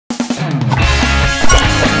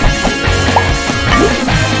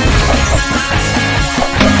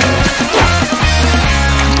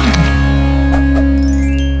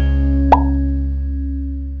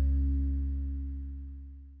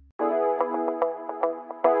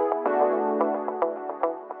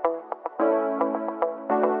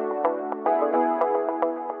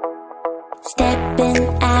Stepping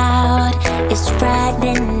out, it's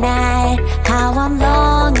Friday night. How I'm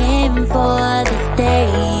longing for this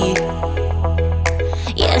day.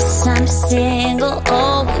 Yes, I'm single,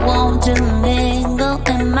 oh, we want to mingle,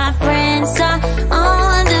 and my friends are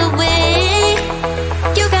on the way.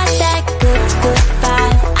 You got that good, good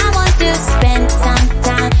vibe. I want to spend some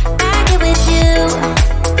time back here with you.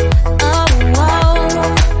 Oh, oh,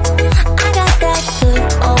 I got that good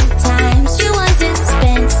old times. You want to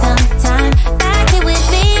spend some time back here with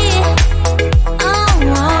me. Oh,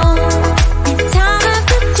 oh, and time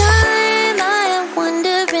after time I am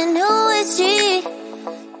wondering who is she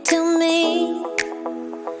to me.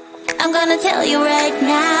 I'm gonna tell you right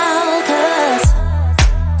now, 'cause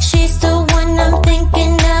she's the one I'm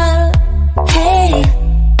thinking of. Hey,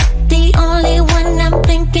 the only one I'm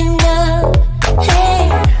thinking of. Hey,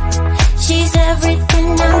 she's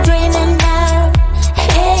everything I'm dreaming of.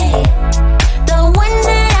 Hey, the one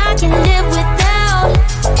that I can live without.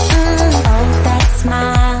 Oh, that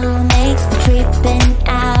smile makes me tripping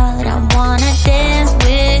out. I wanna dance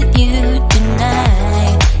with you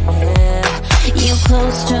tonight. Yeah, you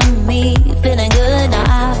close to me, feeling good. I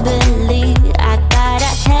believe I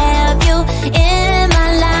gotta have you in my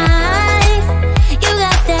life. You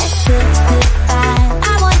got that good, good vibe.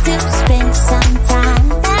 I want to spend some time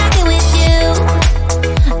back here with you.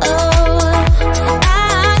 Oh,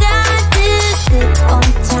 I got this good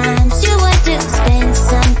old times. You want to spend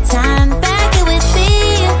some time back here with me.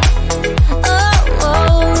 Oh,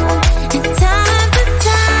 oh, and time after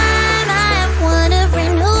time I am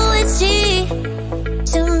wondering who is she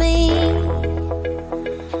to me.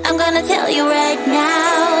 I'm gonna tell you right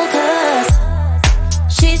now, 'cause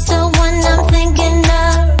she's the one I'm thinking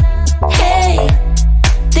of. Hey,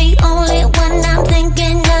 the only one I'm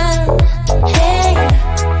thinking of. Hey,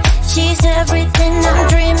 she's everything I'm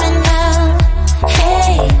dreaming of.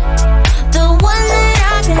 Hey, the one that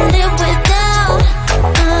I can live without.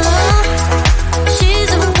 She's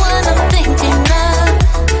the one I'm thinking of.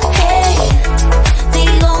 Hey, the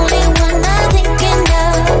only one I'm thinking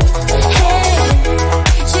of. Hey,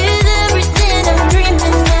 she's everything I'm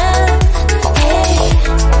dreaming of. Hey,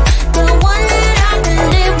 the one that I can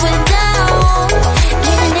live without.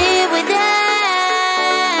 Can live without.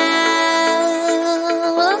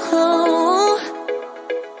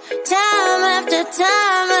 Time after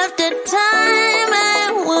time after time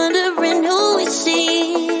I'm wondering who is she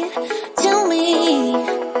to me.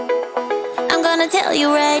 I'm gonna tell you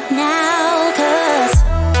right now, 'cause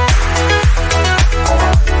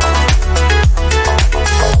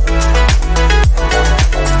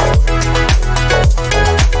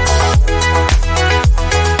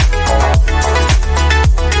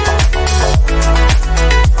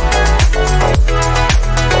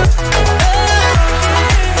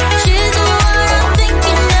she's the one I'm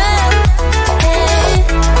thinking of. Hey,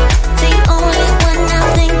 the only one I'm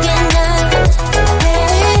thinking of.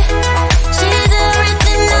 Hey, she's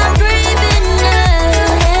everything I'm dreaming of.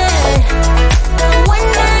 Hey, the one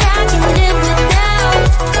that I can live without.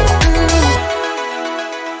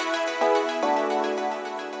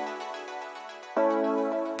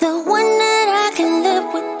 The one that I can live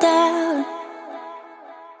without.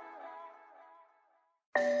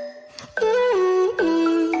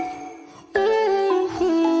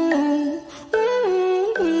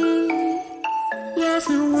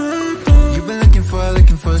 You've been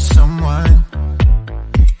looking for someone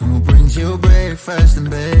who brings you breakfast in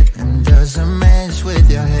bed and doesn't mess with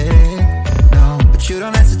your head. No, but you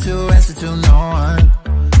don't answer to no one.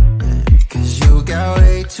 Yeah, 'cause you got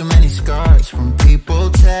way too many scars from people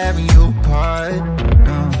tearing you apart.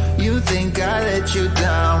 No, you think I let you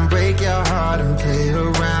down, break your heart and play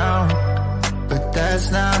around, but that's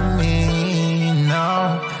not me.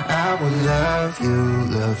 No, I will love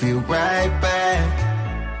you right back,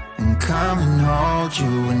 and come and hold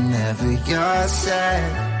you whenever you're sad.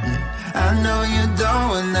 Yeah, I know you don't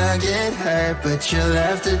wanna get hurt, but you'll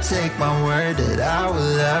have to take my word that I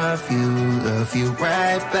will love you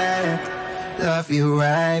right back, love you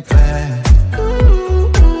right back.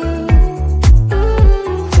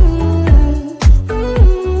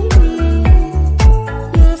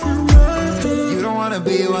 You don't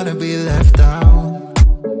wanna be left out.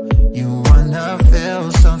 You wanna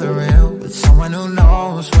feel something real with someone who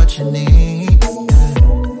knows what you need.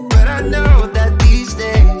 But I know that these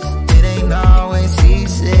days it ain't always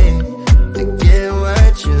easy to get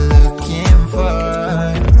what you're looking for.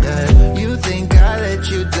 Yeah, you think I let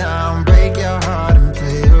you down, break your heart and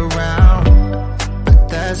play around, but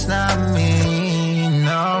that's not me.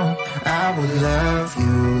 No, I will love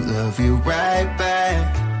you right back,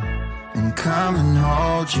 and come and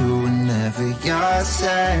hold you whenever you're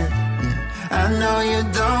sad. Yeah, I know you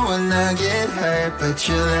don't wanna get hurt, but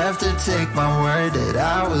you'll have to take my word that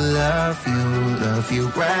I will love you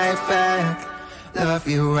right back, love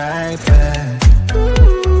you right back.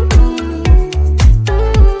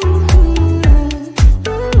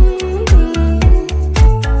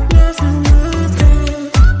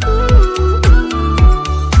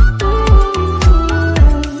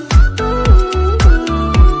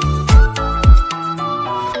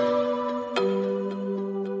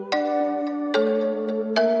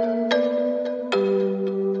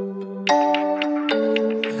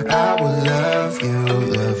 I will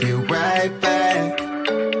love you right back,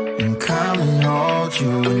 and come and hold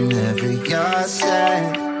you whenever you're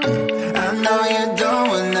sad. I know you don't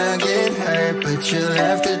wanna get hurt, but you'll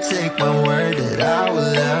have to take my word that I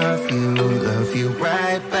will love you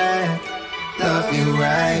right back, love you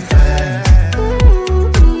right back.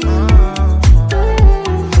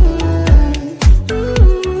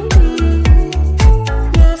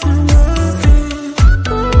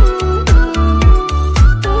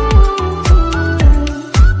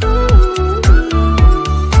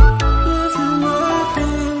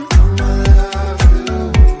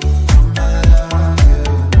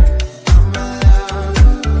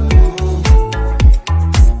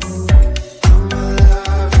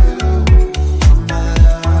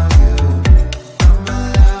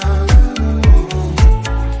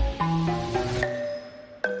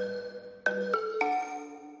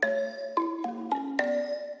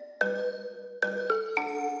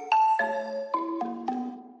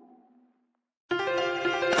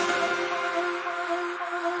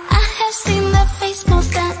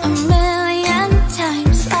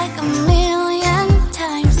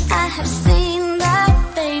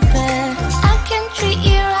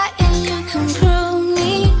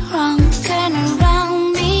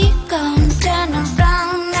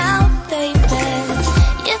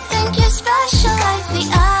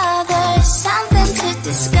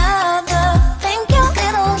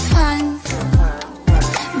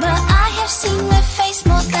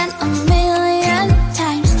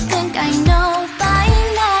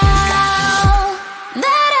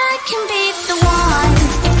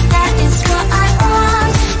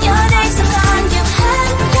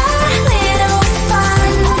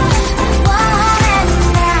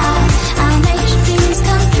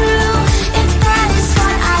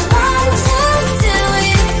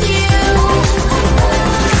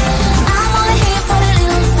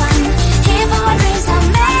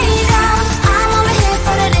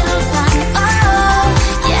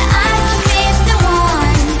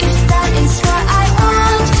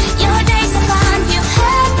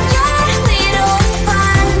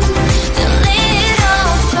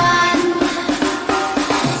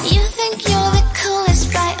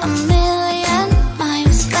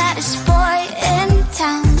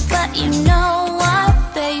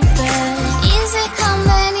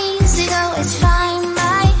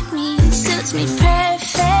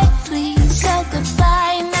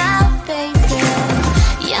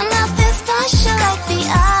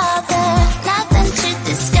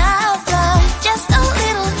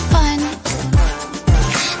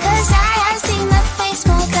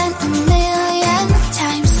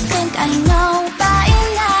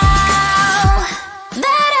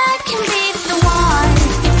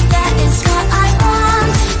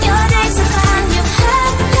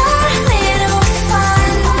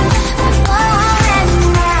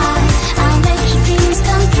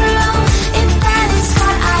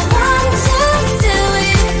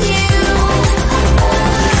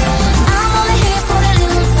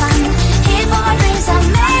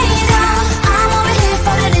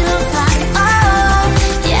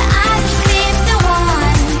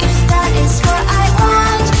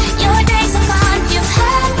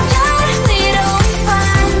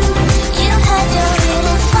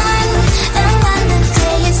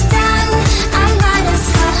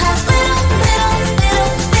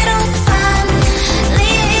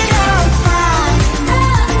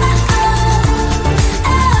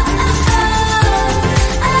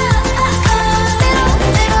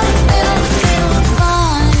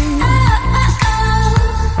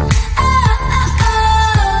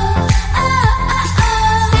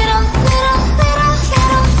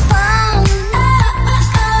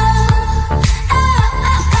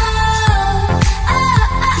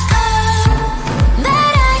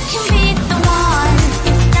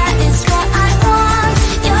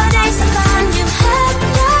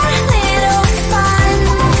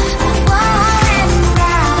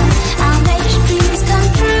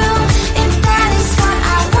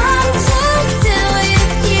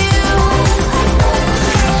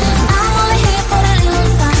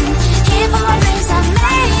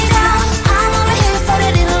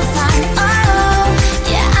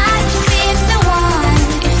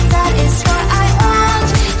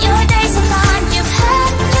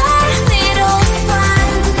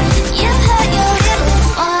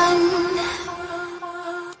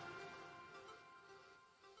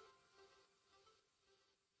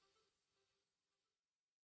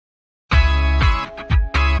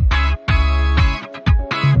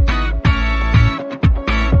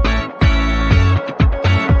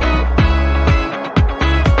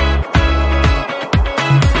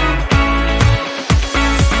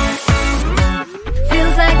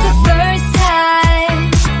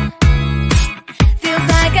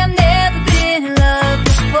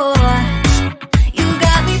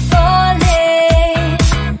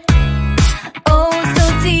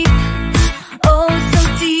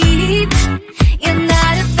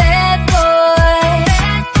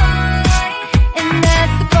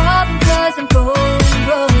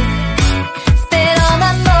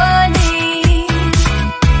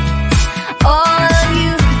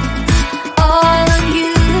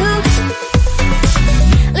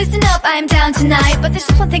 down tonight, but there's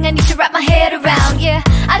just one thing I need to wrap my head around. Yeah,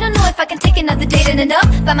 I don't know if I can take another date in and up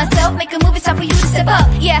by myself, make a move, it's time for you to step up.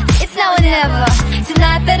 Yeah, it's now or never.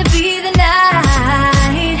 Tonight better be the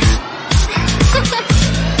night.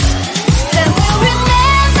 Then we'll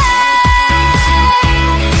remember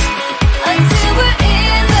until we're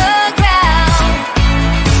in the ground.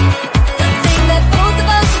 The thing that both of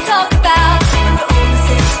us will talk about when we're all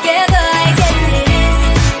sitting together. I guess it is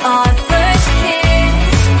our first kiss.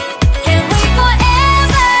 Can't wait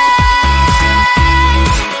forever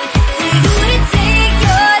for you to take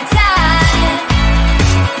your time.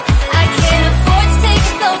 I can't afford to take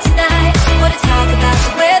it slow tonight. Wanna talk about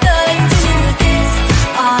the weather? Let's do this.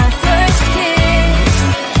 Our first kiss.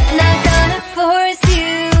 Not gonna force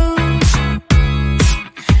you,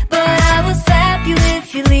 but I will slap you if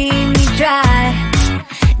you leave me dry.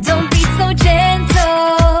 Don't be so gentle.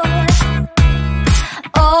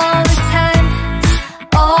 All the time,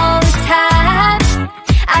 all the time.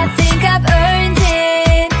 I think I've earned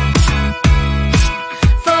it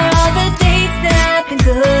for all the dates that have been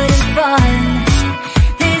good and fun.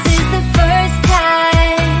 This is the first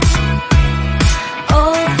time.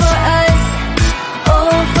 Oh, for us,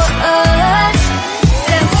 oh, for us.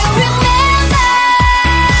 Then we'll remember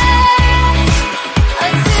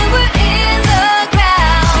until we're in the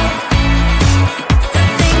ground. The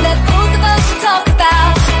thing that both of us will talk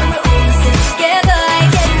about when we're all sitting together. I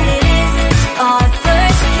guess it is our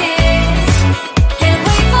first kiss. Can't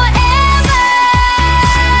wait forever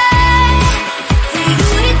for you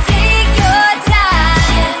to take your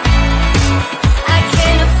time. I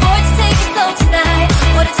can't afford to take it slow tonight.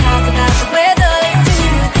 Wanna talk about the weather? Let's do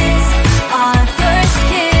this. Our first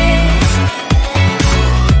kiss.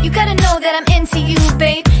 You gotta know that I'm into you,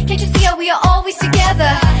 babe. Can't you see how we are always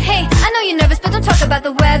together? Hey, I know you're nervous, but don't talk about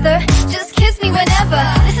the weather. Just kiss me whenever.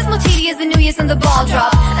 This is more tedious than New Year's and the ball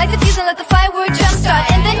drop. Like the fuse and let the firework jump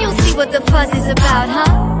start, and then you'll see what the fuzz is about, huh?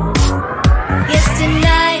 Yes,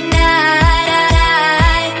 tonight,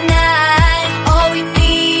 all we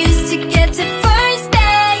need is to get to first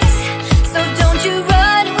base. So don't you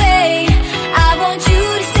run away. I want you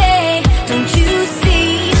to stay. Don't you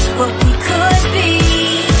see what we could be?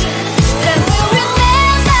 Then we'll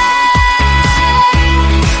remember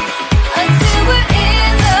until we're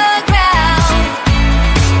in the ground.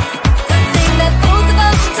 The thing that both of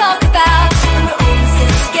us will talk about when we're all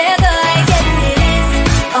sitting together. I guess it is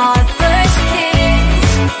our first kiss.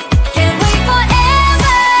 Can't wait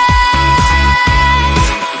forever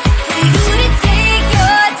for you to take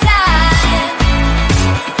your time.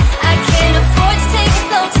 I can't afford to take it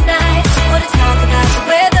slow tonight. Wanna talk about the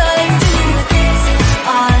weather? Let's do this.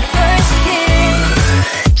 Our first kiss.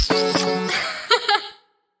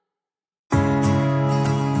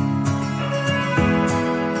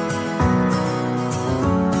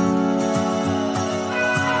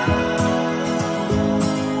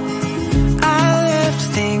 I left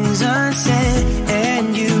things unsaid,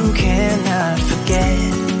 and you cannot forget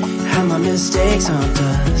how my mistakes haunt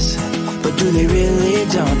us, but do they really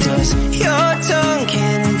daunt us? Your tongue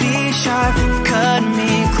can be sharp, cut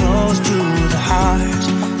me close to the heart,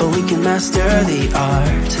 but we can master the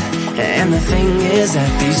art. And the thing is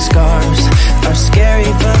that these scars are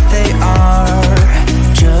scary, but they are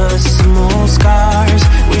just some old scars.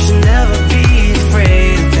 We should never be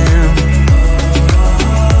afraid of them.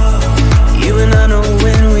 You and I know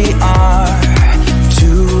when we are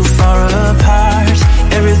too far apart,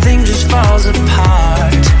 everything just falls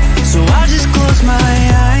apart. So I just close my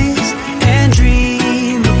eyes and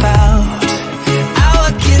dream about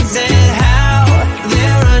our kids and how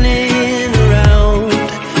they're running around.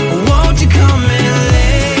 Won't you come and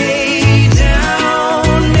lay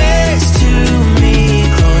down next to me?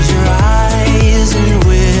 Close your eyes and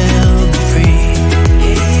we'll be free.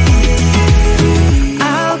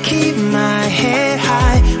 I'll keep my head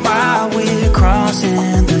high while we're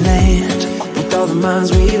crossing the land. With all the minds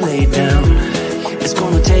we lay down, it's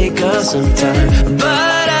gonna take us some time, but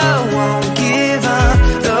I won't give up,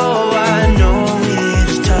 though I know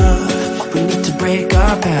it's tough. We need to break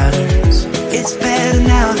our patterns. It's better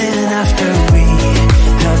now than after we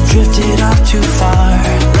have drifted off too far.